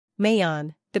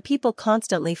Mayon, the people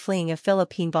constantly fleeing a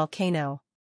Philippine volcano.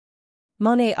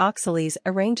 Monet Oxalis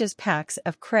arranges packs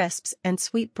of crisps and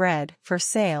sweet bread for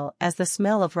sale as the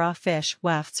smell of raw fish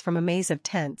wafts from a maze of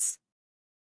tents.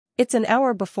 It's an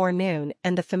hour before noon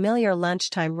and the familiar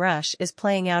lunchtime rush is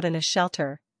playing out in a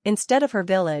shelter, instead of her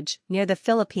village, near the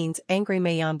Philippines' angry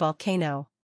Mayon volcano.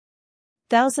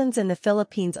 Thousands in the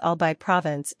Philippines' Albay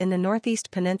province in the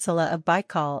northeast peninsula of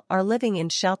Baikal are living in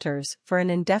shelters for an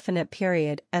indefinite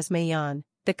period as Mayon,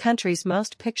 the country's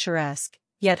most picturesque,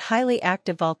 yet highly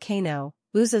active volcano,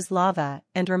 oozes lava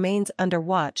and remains under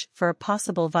watch for a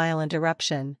possible violent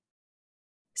eruption.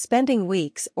 Spending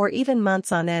weeks or even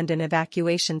months on end in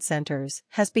evacuation centers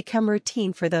has become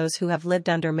routine for those who have lived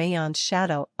under Mayon's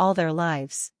shadow all their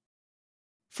lives.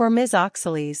 For Ms.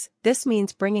 Oxalis, this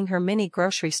means bringing her mini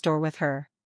grocery store with her.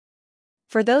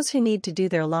 For those who need to do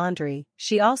their laundry,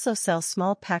 she also sells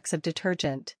small packs of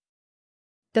detergent.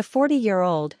 The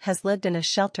 40-year-old has lived in a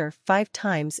shelter 5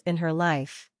 times in her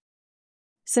life.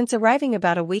 Since arriving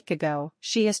about a week ago,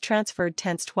 she has transferred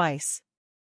tents twice.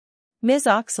 Ms.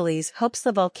 Oxalis hopes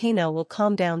the volcano will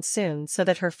calm down soon so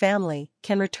that her family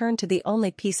can return to the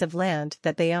only piece of land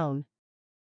that they own.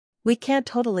 "We can't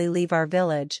totally leave our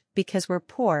village because we're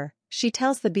poor," she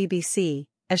tells the BBC,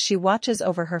 as she watches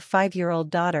over her 5-year-old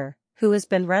daughter, who has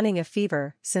been running a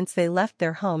fever since they left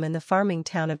their home in the farming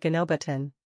town of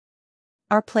Ginobatan.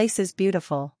 "Our place is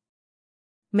beautiful.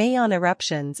 Mayon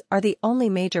eruptions are the only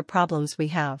major problems we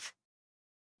have.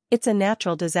 It's a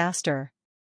natural disaster.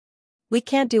 We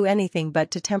can't do anything but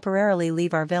to temporarily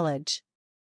leave our village."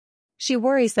 She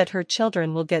worries that her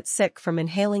children will get sick from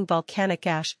inhaling volcanic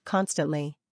ash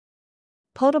constantly.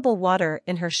 Potable water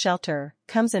in her shelter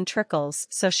comes in trickles,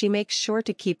 so she makes sure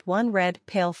to keep one red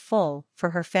pail full for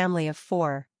her family of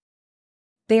 4.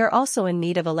 They are also in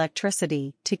need of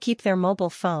electricity to keep their mobile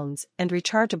phones and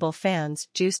rechargeable fans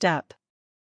juiced up.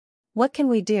 "What can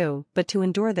we do but to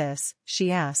endure this?" she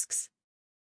asks.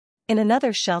 In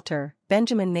another shelter,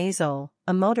 Benjamin Nazol,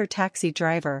 a motor taxi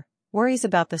driver, worries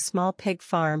about the small pig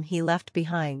farm he left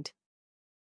behind.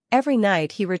 Every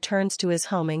night he returns to his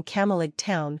home in Camalig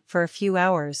town for a few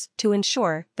hours to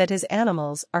ensure that his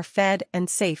animals are fed and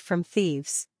safe from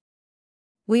thieves.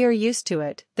 "We are used to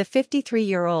it," the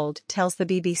 53-year-old tells the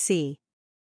BBC.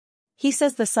 He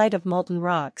says the sight of molten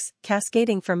rocks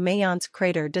cascading from Mayon's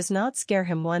crater does not scare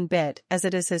him one bit, as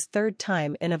it is his 3rd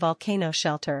time in a volcano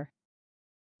shelter.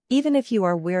 "Even if you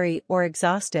are weary or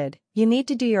exhausted, you need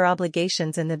to do your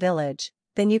obligations in the village,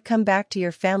 then you come back to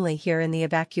your family here in the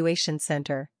evacuation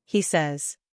center," he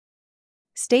says.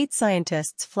 State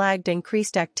scientists flagged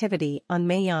increased activity on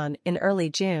Mayon in early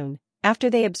June, after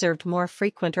they observed more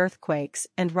frequent earthquakes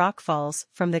and rockfalls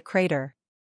from the crater.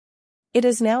 It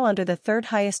is now under the 3rd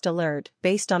highest alert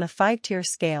based on a 5-tier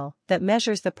scale that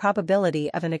measures the probability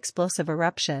of an explosive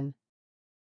eruption.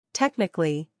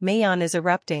 Technically, Mayon is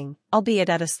erupting, albeit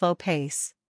at a slow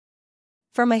pace.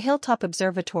 From a hilltop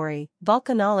observatory,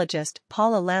 volcanologist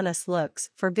Paul Alanis looks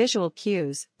for visual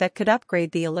cues that could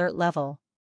upgrade the alert level.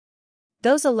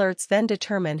 Those alerts then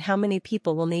determine how many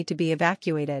people will need to be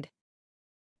evacuated.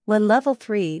 When Level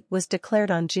 3 was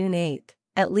declared on June 8,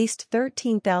 at least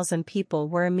 13,000 people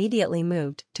were immediately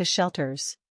moved to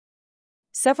shelters.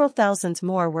 Several thousands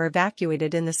more were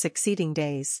evacuated in the succeeding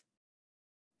days.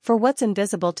 For what's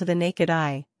invisible to the naked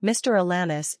eye, Mr.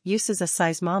 Alanis uses a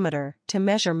seismometer to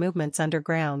measure movements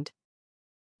underground.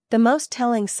 The most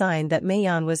telling sign that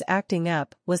Mayon was acting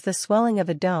up was the swelling of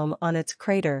a dome on its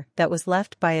crater that was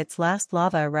left by its last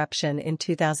lava eruption in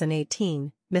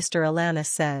 2018, Mr. Alanis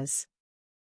says.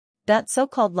 That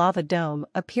so-called lava dome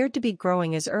appeared to be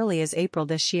growing as early as April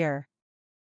this year.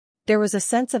 There was a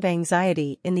sense of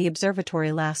anxiety in the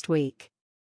observatory last week.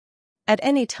 At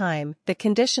any time, the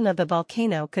condition of the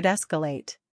volcano could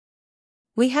escalate.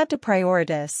 "We had to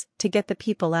prioritize to get the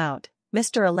people out,"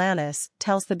 Mr. Alanis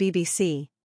tells the BBC.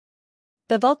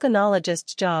 The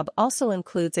volcanologist's job also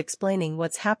includes explaining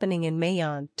what's happening in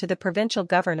Mayon to the provincial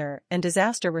governor and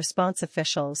disaster response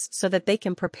officials so that they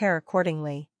can prepare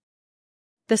accordingly.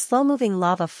 The slow-moving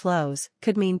lava flows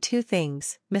could mean 2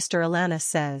 things, Mr. Alanis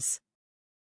says.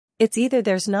 It's either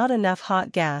there's not enough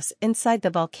hot gas inside the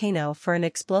volcano for an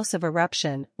explosive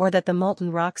eruption, or that the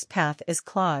molten rock's path is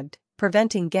clogged,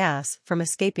 preventing gas from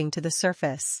escaping to the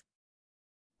surface.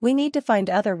 "We need to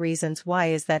find other reasons why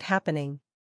is that happening.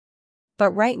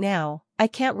 But right now, I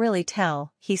can't really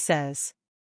tell," he says.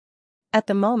 At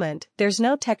the moment, there's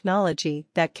no technology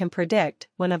that can predict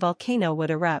when a volcano would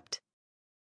erupt.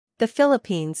 The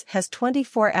Philippines has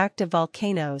 24 active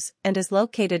volcanoes and is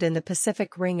located in the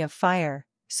Pacific Ring of Fire,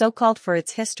 so called for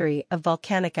its history of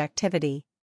volcanic activity.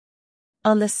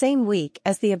 On the same week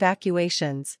as the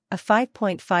evacuations, a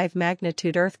 5.5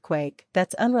 magnitude earthquake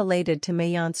that's unrelated to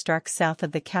Mayon struck south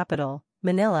of the capital,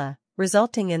 Manila,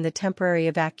 resulting in the temporary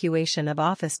evacuation of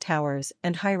office towers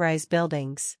and high-rise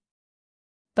buildings.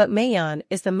 But Mayon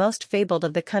is the most fabled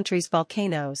of the country's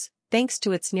volcanoes, thanks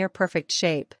to its near-perfect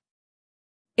shape.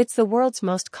 It's the world's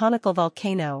most conical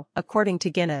volcano, according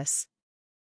to Guinness.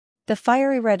 The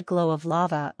fiery red glow of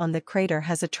lava on the crater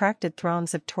has attracted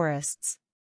throngs of tourists.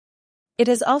 It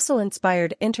has also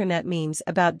inspired internet memes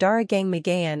about Daragang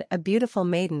Magayan, a beautiful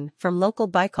maiden from local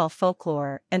Baikal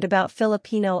folklore, and about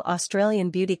Filipino-Australian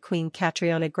beauty queen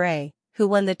Catriona Gray, who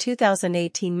won the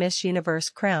 2018 Miss Universe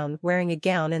crown wearing a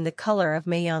gown in the color of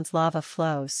Mayon's lava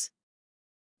flows.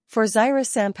 For Zaira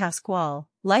San Pascual,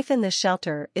 life in the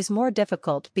shelter is more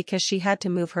difficult because she had to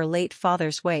move her late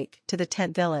father's wake to the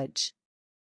tent village.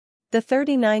 The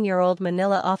 39-year-old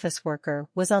Manila office worker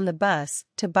was on the bus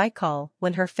to Baikal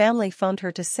when her family phoned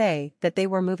her to say that they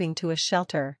were moving to a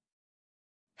shelter.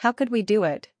 How could we do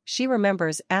it? She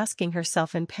remembers asking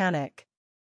herself in panic.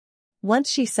 Once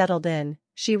she settled in,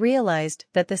 she realized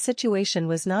that the situation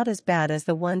was not as bad as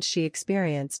the ones she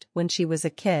experienced when she was a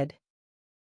kid.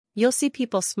 You'll see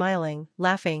people smiling,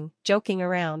 laughing, joking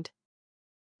around.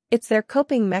 It's their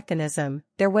coping mechanism,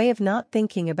 their way of not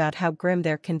thinking about how grim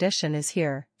their condition is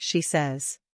here, she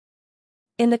says.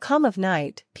 In the calm of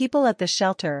night, people at the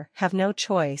shelter have no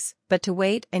choice but to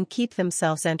wait and keep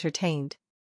themselves entertained.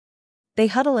 They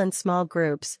huddle in small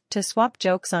groups to swap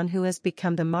jokes on who has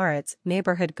become the Maritz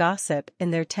neighborhood gossip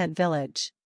in their tent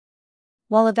village.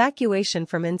 While evacuation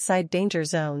from inside danger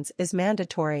zones is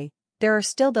mandatory, there are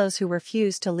still those who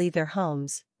refuse to leave their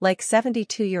homes, like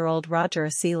 72-year-old Roger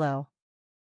Asilo.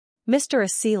 Mr.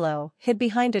 Asilo hid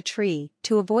behind a tree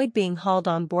to avoid being hauled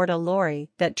on board a lorry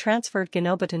that transferred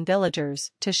Ginobatan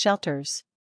villagers to shelters.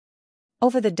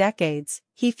 Over the decades,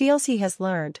 he feels he has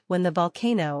learned when the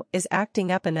volcano is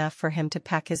acting up enough for him to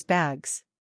pack his bags.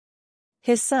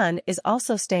 His son is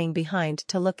also staying behind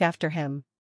to look after him.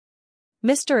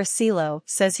 Mr. Asilo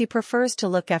says he prefers to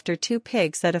look after 2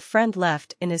 pigs that a friend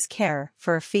left in his care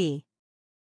for a fee.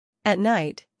 At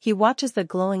night, he watches the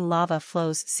glowing lava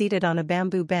flows seated on a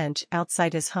bamboo bench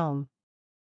outside his home.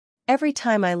 Every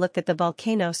time I look at the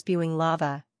volcano spewing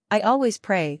lava, I always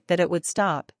pray that it would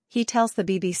stop, he tells the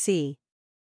BBC.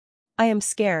 I am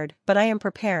scared, but I am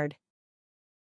prepared,